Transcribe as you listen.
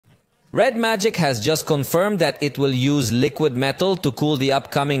REDMAGIC has just confirmed that it will use liquid metal to cool the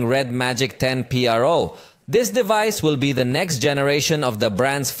upcoming REDMAGIC 10 Pro. This device will be the next generation of the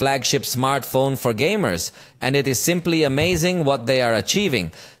brand's flagship smartphone for gamers, and it is simply amazing what they are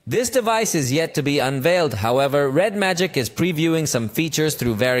achieving. This device is yet to be unveiled, however, REDMAGIC is previewing some features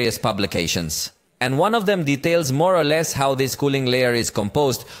through various publications. And one of them details more or less how this cooling layer is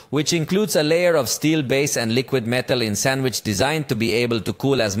composed, which includes a layer of steel base and liquid metal in sandwich designed to be able to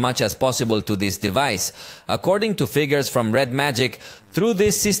cool as much as possible to this device. According to figures from REDMAGIC, through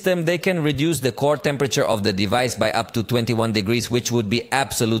this system they can reduce the core temperature of the device by up to 21 degrees, which would be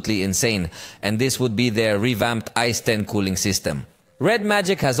absolutely insane. And this would be their revamped Ice 10 cooling system.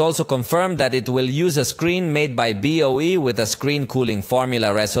 REDMAGIC has also confirmed that it will use a screen made by BOE with a screen cooling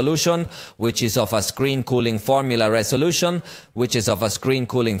formula resolution, which is of a screen cooling formula resolution, which is of a screen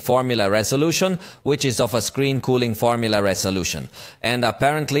cooling formula resolution, which is of a screen cooling formula resolution. And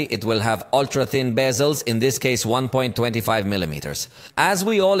apparently it will have ultra-thin bezels, in this case 1.25 millimeters. As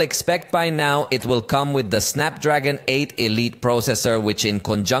we all expect by now, it will come with the Snapdragon 8 Elite processor, which in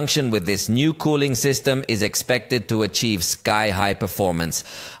conjunction with this new cooling system is expected to achieve sky-high performance.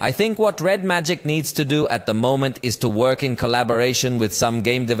 I think what REDMAGIC needs to do at the moment is to work in collaboration with some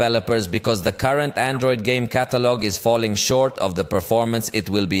game developers, because the current Android game catalog is falling short of the performance it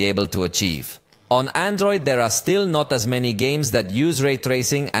will be able to achieve. On Android, there are still not as many games that use ray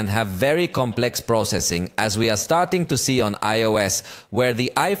tracing and have very complex processing, as we are starting to see on iOS, where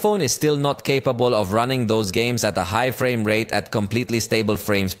the iPhone is still not capable of running those games at a high frame rate at completely stable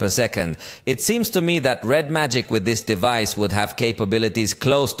frames per second. It seems to me that REDMAGIC with this device would have capabilities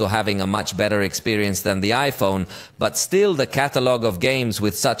close to having a much better experience than the iPhone, but still the catalog of games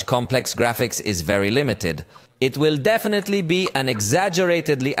with such complex graphics is very limited. It will definitely be an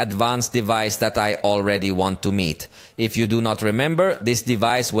exaggeratedly advanced device that I already want to meet. If you do not remember, this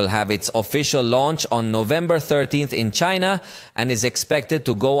device will have its official launch on November 13th in China and is expected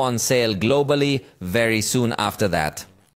to go on sale globally very soon after that.